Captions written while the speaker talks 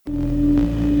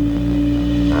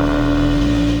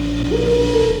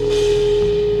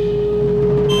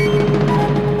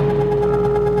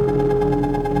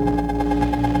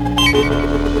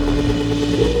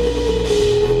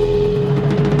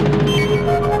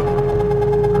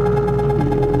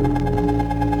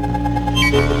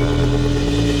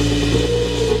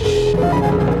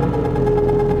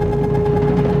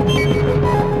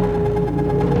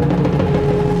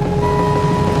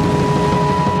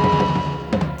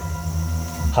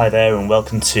Hi there and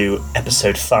welcome to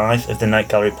episode 5 of the Night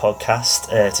Gallery podcast.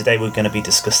 Today we're going to be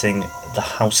discussing The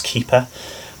Housekeeper.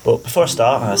 But before I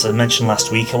start, as I mentioned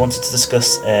last week, I wanted to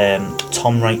discuss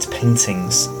Tom Wright's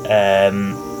paintings.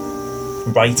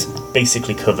 Wright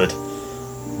basically covered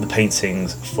the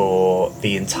paintings for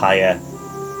the entire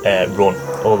run,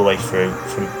 all the way through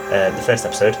from the first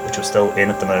episode, which we're still in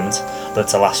at the moment, but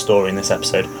it's the last story in this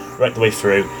episode, right the way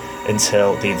through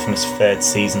until the infamous third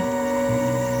season.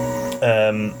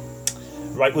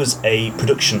 Wright was a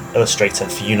production illustrator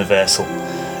for Universal.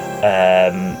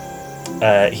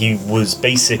 He was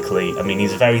basically,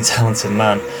 he's a very talented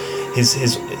man.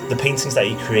 The paintings that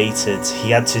he created,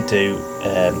 he had to do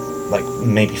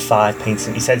maybe 5 paintings.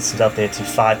 He said himself they had to do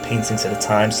 5 paintings at a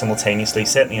time simultaneously,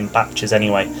 certainly in batches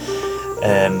anyway.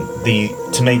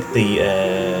 To make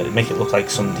it look like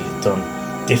somebody had done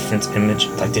different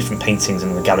paintings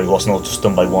in the gallery. It wasn't all just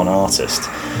done by one artist.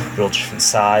 They're all different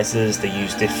sizes. They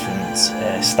use different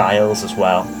styles as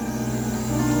well.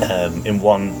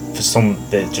 For some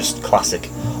they're just classic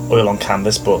oil on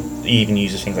canvas, but he even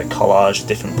uses things like collage at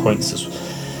different points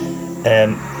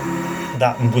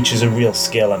which is a real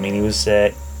skill. He was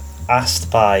asked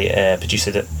by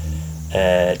producer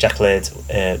Jack Laird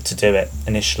to do it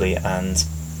initially, and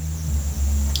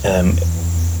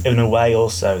in a way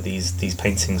also these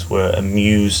paintings were a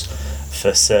muse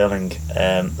for Serling.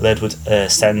 Laird would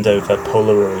send over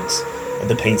Polaroids of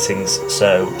the paintings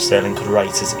so Serling could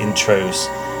write his intros,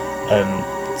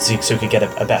 so he could get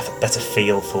a better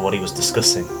feel for what he was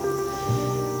discussing.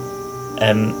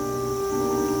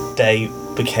 They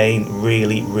became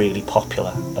really, really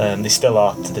popular. They still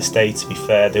are to this day, to be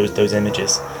fair. There was those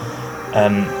images.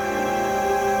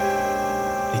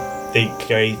 They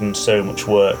gave him so much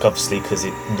work, obviously, because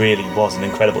it really was an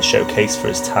incredible showcase for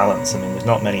his talents. There's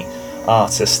not many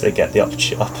artists that get the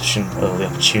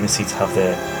opportunity to have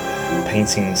their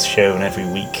paintings shown every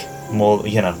week. More,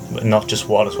 not just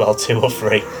one as well, 2 or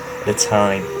 3 at a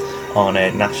time on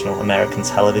national American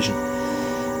television.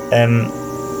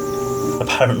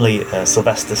 Apparently,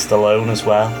 Sylvester Stallone as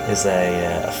well is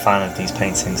a fan of these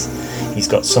paintings. He's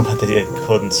got some,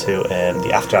 according to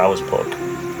the After Hours book,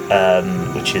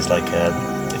 which is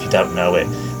if you don't know it,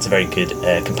 it's a very good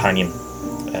companion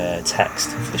text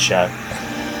for the show.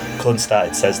 According to that,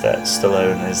 it says that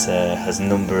Stallone has a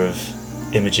number of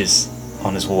images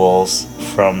on his walls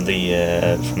from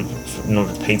a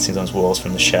number of the paintings on his walls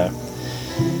from the show.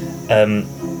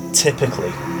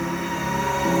 Typically,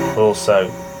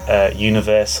 also,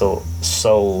 Universal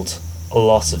sold a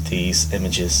lot of these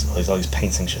images, or these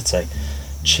paintings, I should say,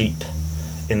 cheap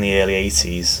in the early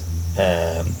 80s,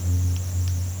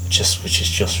 which is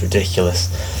just ridiculous.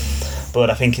 But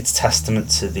I think it's testament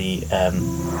to the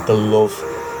love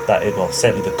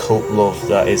certainly the cult love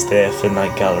that is there for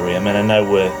Night Gallery. I know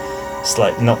we're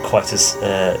not quite as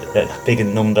big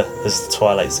in number as the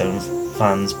Twilight Zone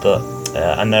fans, but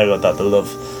I know that the love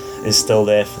is still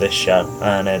there for this show,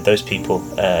 and those people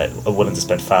are willing to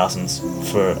spend thousands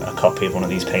for a copy of one of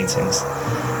these paintings.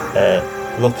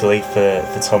 Luckily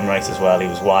for Tom Wright as well, he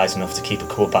was wise enough to keep a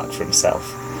couple back for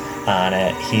himself,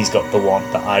 and he's got the one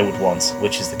that I would want,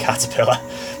 which is the Caterpillar,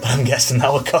 but I'm guessing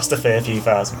that would cost a fair few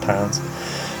 £1,000s.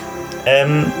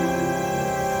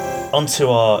 Onto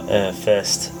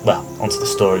the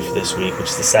story for this week, which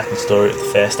is the second story of the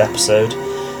first episode,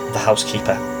 The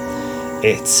Housekeeper.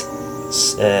 It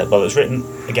was written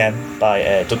again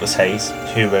by Douglas Hayes,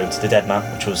 who wrote The Dead Man,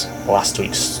 which was last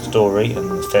week's story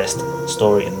and the first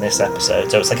story in this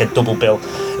episode. So it's like a double bill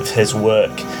of his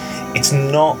work. It's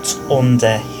not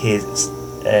under his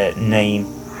name.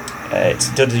 They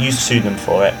used a pseudonym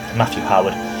for it, Matthew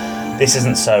Howard. This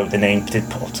isn't so. The name did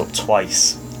pop up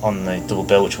twice on the double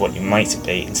bill, which is what you might it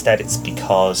be. Instead, it's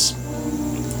because,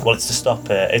 it's to stop.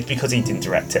 It's because he didn't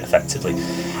direct it effectively.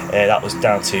 That was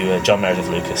down to John Meredith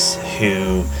Lucas,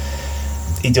 who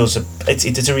he does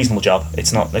it's a reasonable job.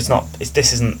 This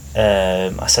isn't.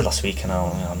 I said last week, and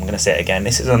I'm going to say it again.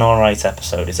 This is an alright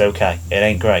episode. It's okay. It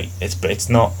ain't great. It's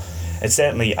not. It's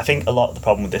certainly. I think a lot of the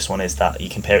problem with this one is that you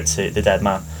compare it to The Dead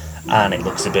Man, and it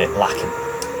looks a bit lacking.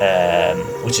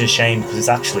 Which is a shame, because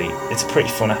it's a pretty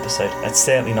fun episode. It's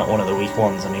certainly not one of the weak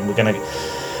ones. We're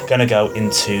gonna go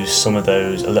into some of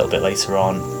those a little bit later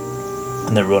on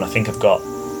in the run. I think I've got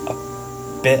a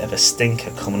bit of a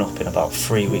stinker coming up in about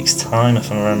 3 weeks' time,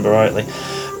 if I remember rightly.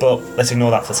 But let's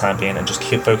ignore that for the time being and just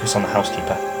keep focus on The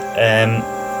Housekeeper.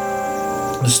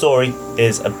 The story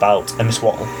is about a Miss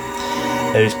Wattle,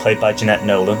 who's played by Jeanette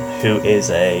Nolan, who is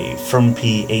a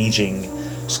frumpy, ageing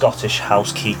Scottish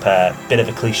housekeeper, bit of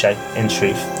a cliche in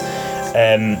truth.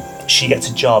 She gets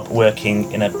a job working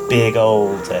in a big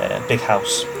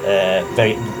house,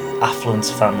 very affluent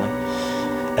family,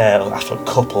 affluent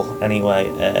couple anyway.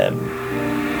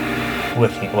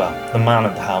 The man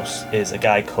in the house is a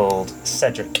guy called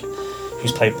Cedric,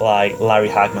 who's played by Larry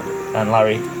Hagman, and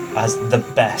Larry has the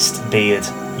best beard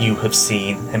you have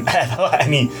seen him ever.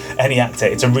 Any actor.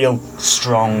 It's a real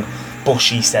strong,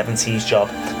 bushy 70s job,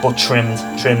 but trimmed.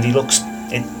 He looks.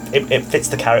 It fits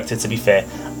the character. To be fair,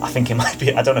 I think it might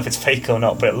be. I don't know if it's fake or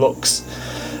not, but it looks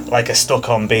like a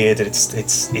stuck-on beard. It's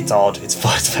odd. It's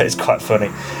quite funny.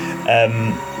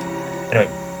 Anyway,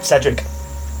 Cedric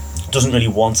doesn't really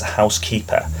want a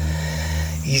housekeeper.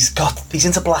 He's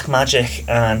into black magic,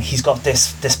 and he's got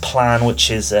this plan, which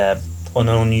is an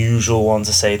unusual one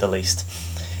to say the least.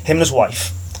 Him and his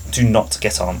wife do not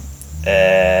get on.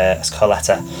 As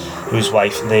Carletta, whose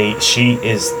wife, she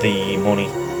is the money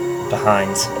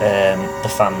behind the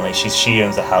family. She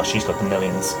owns the house. She's got the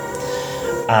millions,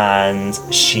 and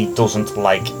she doesn't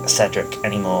like Cedric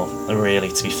anymore. Really,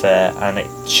 to be fair, and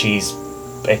she's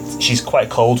quite a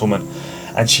cold woman,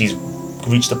 and she's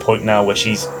reached a point now where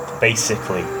she's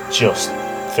basically just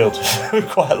filled with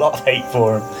quite a lot of hate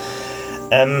for him.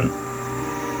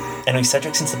 Anyway,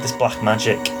 Cedric's into this black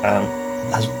magic and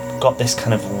has got this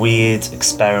kind of weird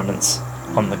experiment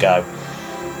on the go.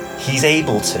 He's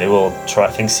able to,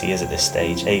 thinks he is at this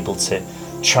stage, able to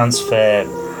transfer,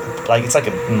 it's like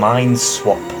a mind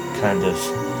swap kind of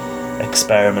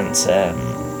experiment, I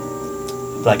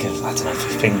don't know, a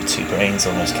thing with two brains,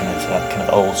 almost kind of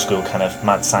old school kind of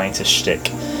mad scientist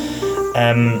shtick.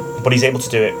 But he's able to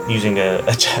do it using a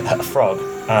frog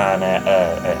and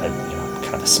a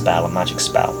kind of a magic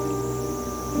spell.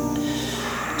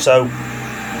 So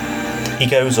he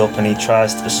goes up and he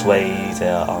tries to persuade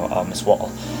our Miss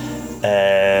Wattle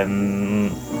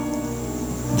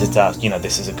that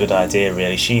this is a good idea.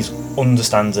 Really, she's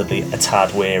understandably a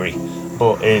tad weary,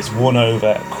 but is won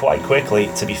over quite quickly,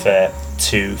 to be fair,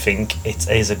 to think it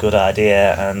is a good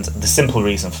idea. And the simple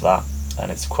reason for that,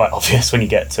 and it's quite obvious when you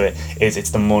get to it, is it's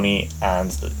the money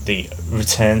and the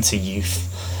return to youth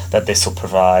that this will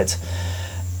provide.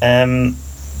 And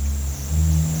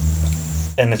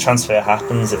the transfer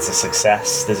happens. It's a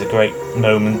success. There's a great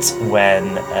moment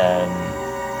when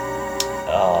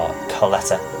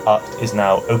Carletta is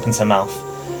now opens her mouth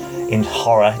in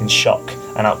horror, in shock,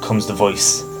 and out comes the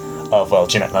voice of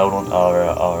Jeanette Nolan,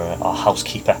 our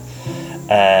housekeeper.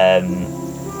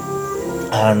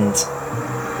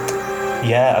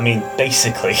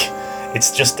 Basically,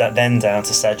 it's just then down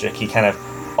to Cedric. He kind of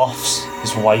offs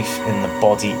his wife in the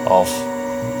body of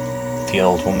the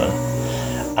old woman,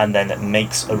 and then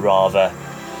makes a rather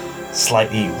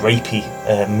slightly rapey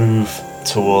move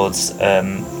towards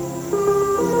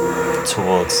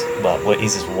what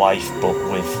is his wife, but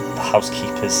with the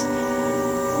housekeeper's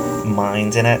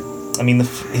mind in it. I mean,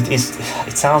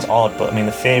 it sounds odd, but I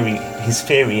mean, his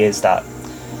theory is that,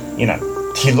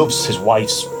 he loves his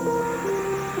wife's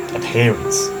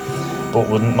appearance, but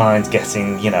wouldn't mind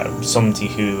getting, somebody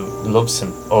who loves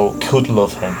him or could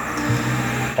love him.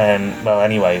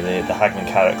 Anyway, the Hagman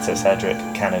character, Cedric,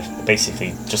 kind of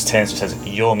basically just turns and says,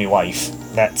 "You're my wife.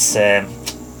 Let's,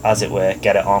 as it were,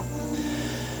 get it on."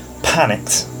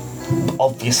 Panicked,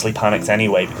 obviously panicked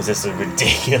anyway, because this is a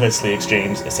ridiculously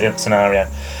extreme scenario.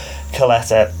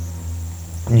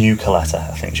 New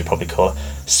Coletta, I think you should probably call her,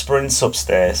 sprints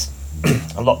upstairs,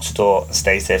 locks the door, and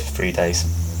stays there for 3 days,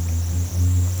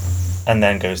 and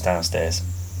then goes downstairs,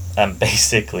 and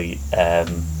basically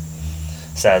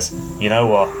says, "You know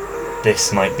what,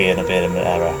 this might be in a bit of an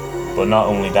error, but not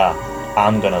only that,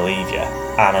 I'm going to leave you,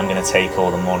 and I'm going to take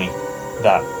all the money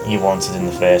that you wanted in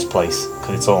the first place,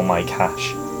 because it's all my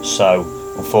cash. So,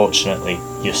 unfortunately,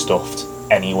 you're stuffed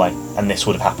anyway, and this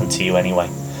would have happened to you anyway."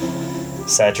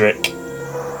 Cedric,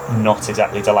 not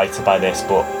exactly delighted by this,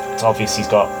 but it's obvious he's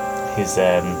got his,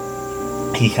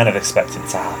 he kind of expected it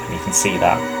to happen, you can see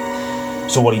that.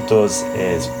 So what he does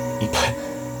is,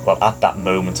 at that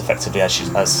moment, effectively, as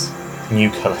New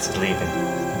Coletta's leaving,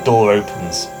 the door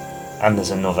opens, and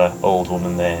there's another old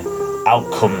woman there. Out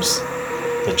comes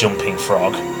the jumping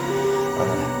frog,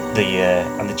 and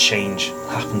the change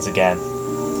happens again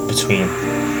between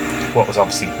what was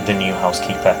obviously the new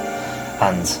housekeeper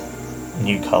and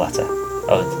New Coletta.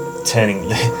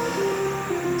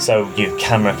 So your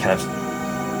camera kind of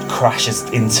crashes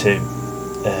into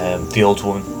the old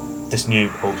woman, this new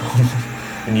old woman,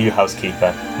 the new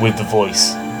housekeeper, with the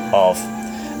voice of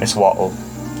Miss Wattle,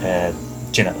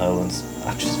 Jeanette Nolan's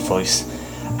actress' voice,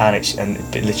 and it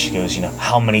literally goes,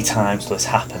 how many times will this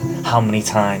happen? How many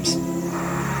times?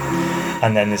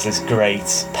 And then there's this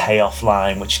great payoff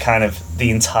line, which kind of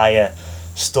the entire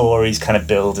story's kind of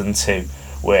build into,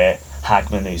 where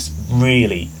Hagman is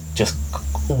really just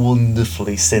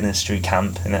wonderfully sinister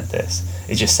camp in it. This,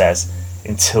 it just says,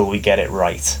 until we get it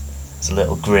right. There's a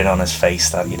little grin on his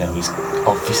face that, you know, he's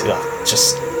obviously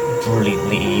just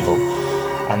brilliantly evil.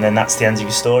 And then that's the end of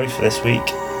your story for this week.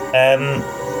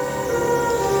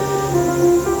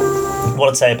 What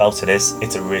I'd say about it is,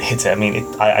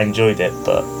 I enjoyed it,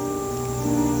 but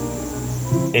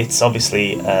it's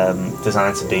obviously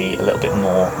designed to be a little bit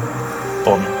more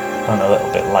fun and a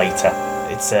little bit lighter.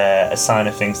 It's a sign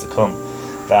of things to come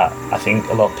that I think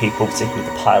a lot of people, particularly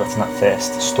the pilot and that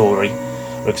first story,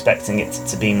 were expecting it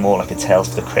to be more like a Tales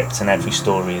from the Crypt, and every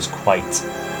story is quite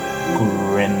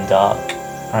grim, dark,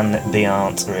 and they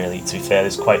aren't really, to be fair.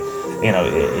 There's quite, you know,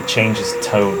 it changes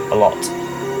tone a lot.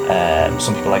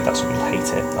 Some people like that, some people hate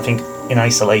it. I think in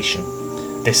isolation,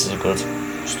 this is a good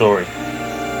story.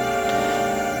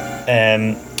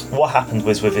 What happened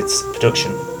was, with its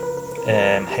production,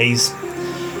 Hayes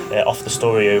offered the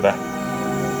story over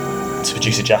to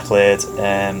producer Jack Laird,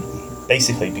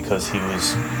 basically because he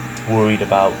was worried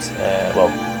about,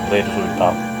 Laird was worried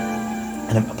about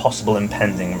a possible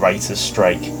impending writer's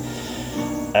strike.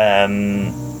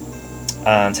 And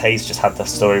Hayes just had the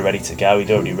story ready to go.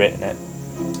 He'd already written it.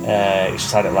 He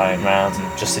just had it lying around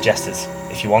and just suggested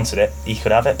if he wanted it, he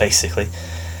could have it, basically.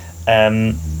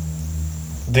 I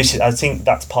think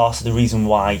that's part of the reason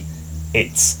why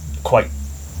it's quite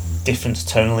different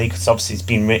tonally, because obviously it's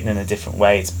been written in a different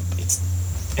way.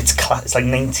 It's like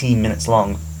 19 minutes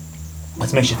long,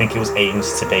 which makes you think it was aimed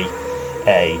to be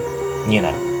a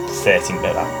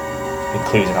 13-minute,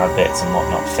 including our bits and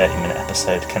whatnot, 30-minute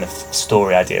episode kind of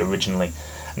story idea originally,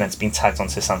 and then it's been tagged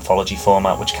onto this anthology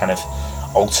format, which kind of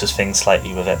alters things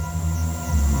slightly with it.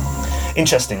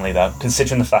 Interestingly, though,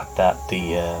 considering the fact that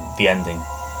the ending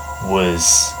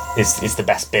is the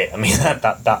best bit. I mean,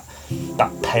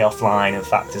 that payoff line, in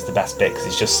fact, is the best bit,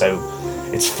 because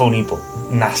it's funny but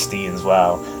nasty as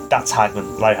well. That's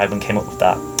Hagman. Larry Hagman came up with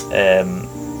that.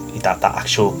 That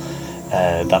actual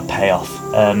that payoff.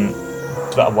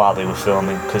 About while they were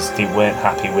filming, because they weren't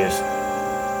happy with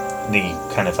the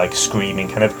kind of like screaming,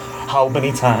 kind of how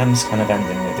many times kind of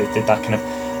ending. They did that kind of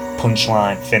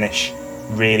punchline finish.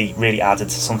 Really added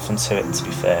something to it, to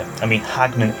be fair. I mean,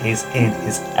 Hagman is in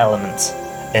his element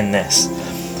in this.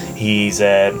 He's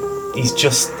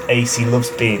just ace. He loves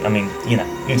being, I mean, you know,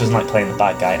 who doesn't like playing the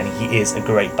bad guy? And he is a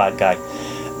great bad guy.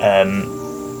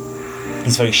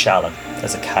 He's very shallow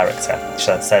as a character,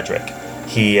 Cedric.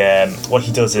 What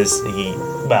he does is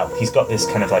he's got this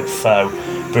kind of like faux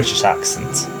British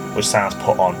accent, which sounds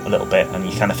put on a little bit, and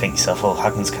you kind of think to yourself, oh,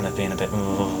 Hagman's kind of being a bit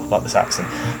about this accent.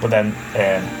 But then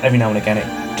every now and again it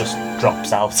just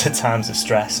drops out at times of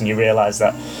stress, and you realise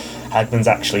that Hagman's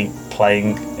actually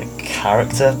playing a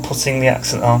character, putting the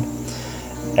accent on.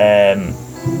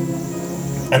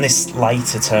 And this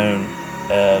lighter tone,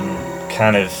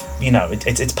 kind of, you know,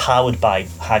 it's powered by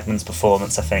Hagman's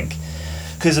performance, I think.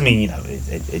 Because, I mean, you know,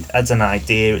 it adds an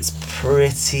idea. It's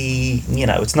pretty, you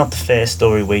know, it's not the first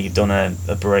story where you've done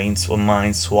a brain swap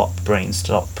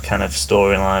kind of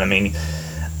storyline. I mean,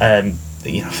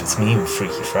 you know, if it's me with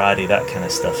Freaky Friday, that kind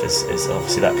of stuff is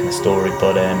obviously that kind of story.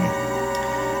 But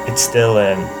it's still,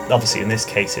 obviously in this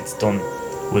case, it's done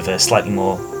with a slightly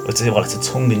more, it's a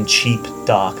tongue-in-cheek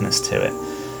darkness to it.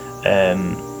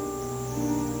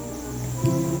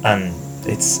 And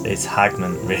it's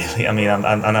Hagman, really. I mean,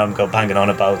 I know I'm banging on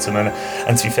about him,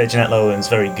 and to be fair, Jeanette Nolan's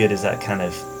very good as that kind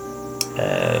of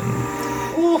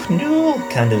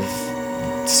kind of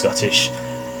Scottish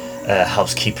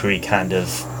housekeepery kind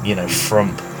of, you know,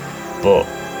 frump, but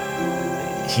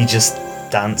he just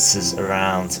dances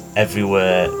around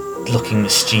everywhere, looking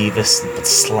mischievous but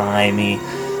slimy,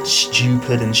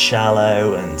 stupid and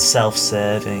shallow and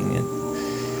self-serving, and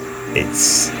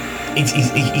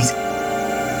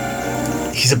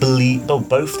he's a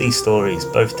both these stories,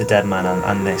 both The Dead Man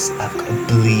and this, have got a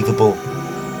believable,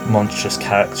 monstrous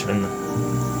character in them.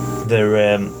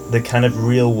 They're kind of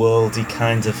real-worldy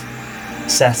kind of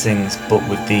settings, but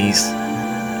with these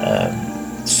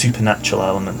supernatural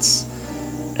elements.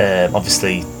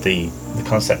 Obviously, the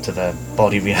concept of a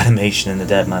body reanimation in The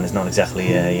Dead Man is not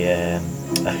exactly a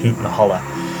hoot and a holler,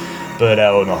 but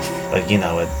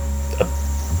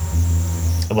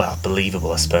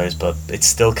believable, I suppose, but it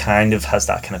still kind of has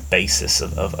that kind of basis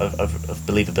of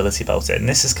believability about it. And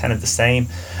this is kind of the same,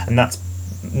 and that's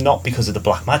not because of the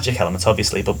black magic element,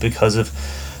 obviously, but because of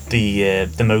the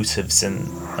motives and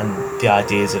the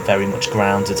ideas are very much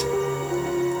grounded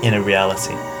in a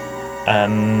reality.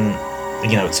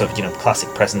 You know, it's sort of, you know,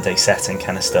 classic present day setting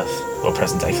kind of stuff, or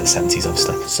present day for the 70s,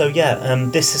 obviously. So yeah,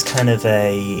 this is kind of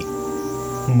a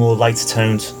more lighter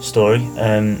toned story,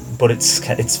 but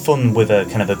it's fun with a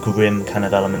kind of a grim kind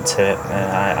of element to it.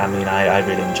 I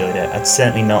really enjoyed it. It's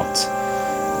certainly not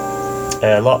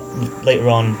a lot later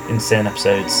on in certain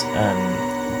episodes.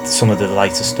 Some of the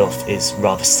lighter stuff is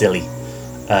rather silly.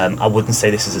 I wouldn't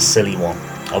say this is a silly one.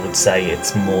 I would say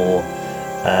it's more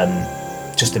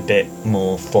just a bit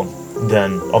more fun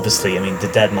than, obviously, I mean, The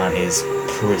Dead Man is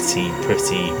pretty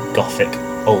gothic,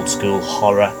 old school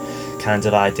horror kind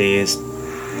of ideas,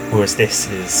 whereas this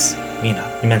is, you're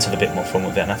meant to have a bit more fun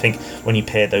with it. And I think when you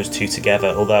pair those two together,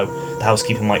 although The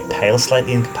Housekeeper might pale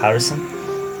slightly in comparison,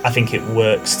 I think it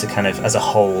works to kind of, as a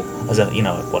whole, as a,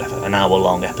 whatever, an hour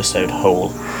long episode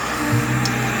whole.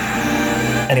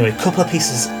 Anyway, a couple of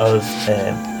pieces of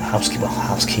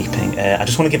housekeeping. I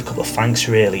just want to give a couple of thanks,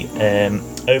 really,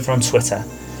 over on Twitter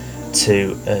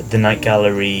to the Night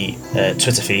Gallery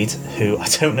Twitter feed, who I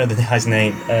don't know the guy's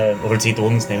name, or indeed the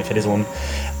woman's name if it is a woman,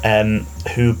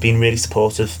 who've been really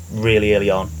supportive really early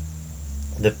on.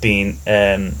 They've been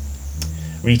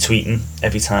retweeting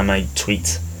every time I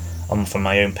tweet from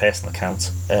my own personal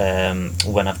account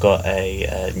when I've got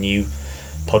a new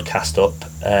podcast up.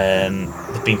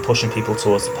 They've been pushing people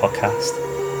towards the podcast,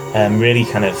 really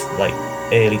kind of like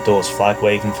early doors flag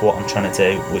waving for what I'm trying to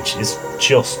do, which is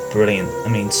just brilliant. I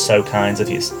mean, so kind of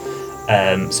you.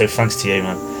 So thanks to you,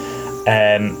 man.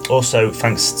 Also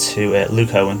thanks to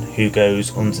Luke Owen, who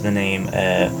goes under the name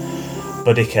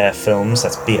Boudica Films.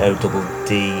 That's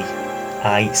BODDICKER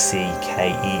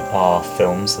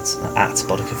Films. That's at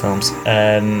Boudica Films.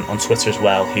 On Twitter as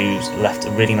well, who's left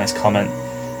a really nice comment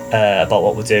about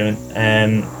what we're doing.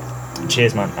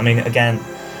 Cheers, man. I mean, again,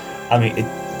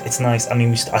 it's nice. I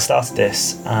mean, I started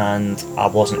this and I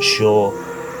wasn't sure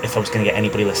if I was going to get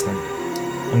anybody listening.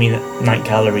 I mean, Night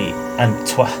Gallery and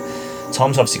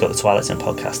Tom's obviously got the Twilight Zone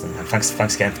podcast, and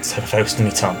thanks again for hosting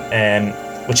me, Tom.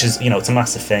 Which is, it's a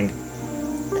massive thing.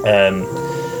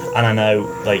 And I know,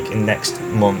 like, in next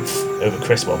month over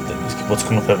Christmas, what's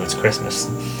coming up over to Christmas,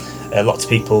 lots of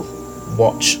people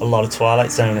watch a lot of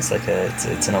Twilight Zone. It's like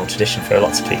it's an old tradition for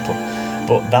lots of people,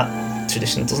 but that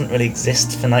tradition doesn't really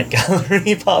exist for Night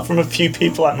Gallery apart from a few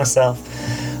people like myself.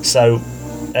 So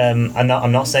I'm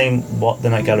not saying what the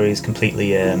Night Gallery is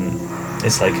completely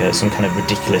is like some kind of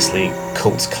ridiculously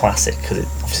cult classic, because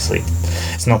obviously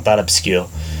it's not that obscure,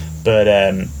 but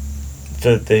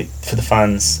for the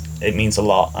fans it means a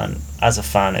lot, and as a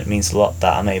fan it means a lot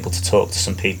that I'm able to talk to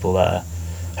some people that are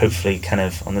hopefully kind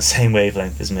of on the same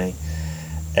wavelength as me.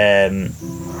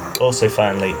 Also,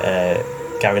 finally,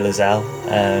 Gary Lozelle,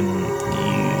 you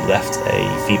left a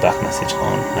feedback message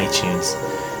on iTunes,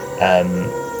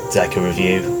 like a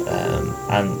review,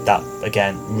 and that,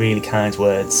 again, really kind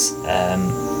words.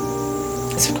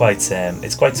 It's quite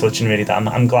touching, really. That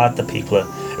I'm glad that people are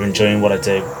enjoying what I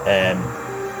do.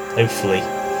 Hopefully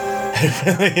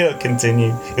you'll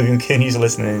continue to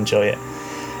listen and enjoy it.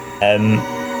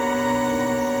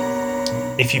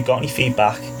 If you've got any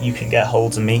feedback, you can get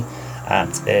hold of me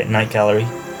at Night Gallery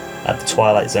at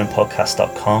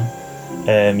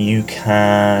thetwilightzonepodcast.com. You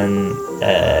can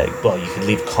you can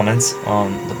leave comments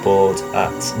on the board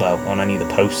on any of the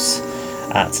posts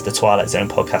at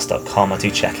thetwilightzonepodcast.com. I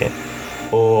do check it.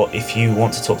 Or if you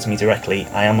want to talk to me directly,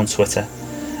 I am on Twitter.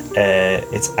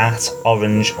 It's at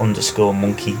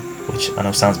orange_monkey, which I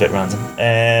know sounds a bit random.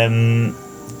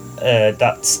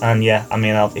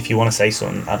 If you want to say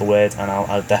something, have a word, and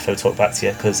I'll definitely talk back to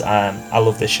you, because I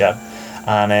love this show,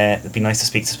 and it'd be nice to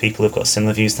speak to people who've got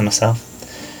similar views to myself.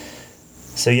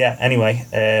 So yeah, anyway,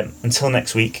 until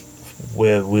next week,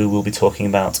 we will be talking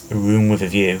about A Room with a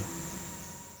View.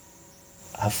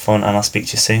 Have fun, and I'll speak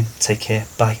to you soon. Take care.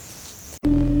 Bye.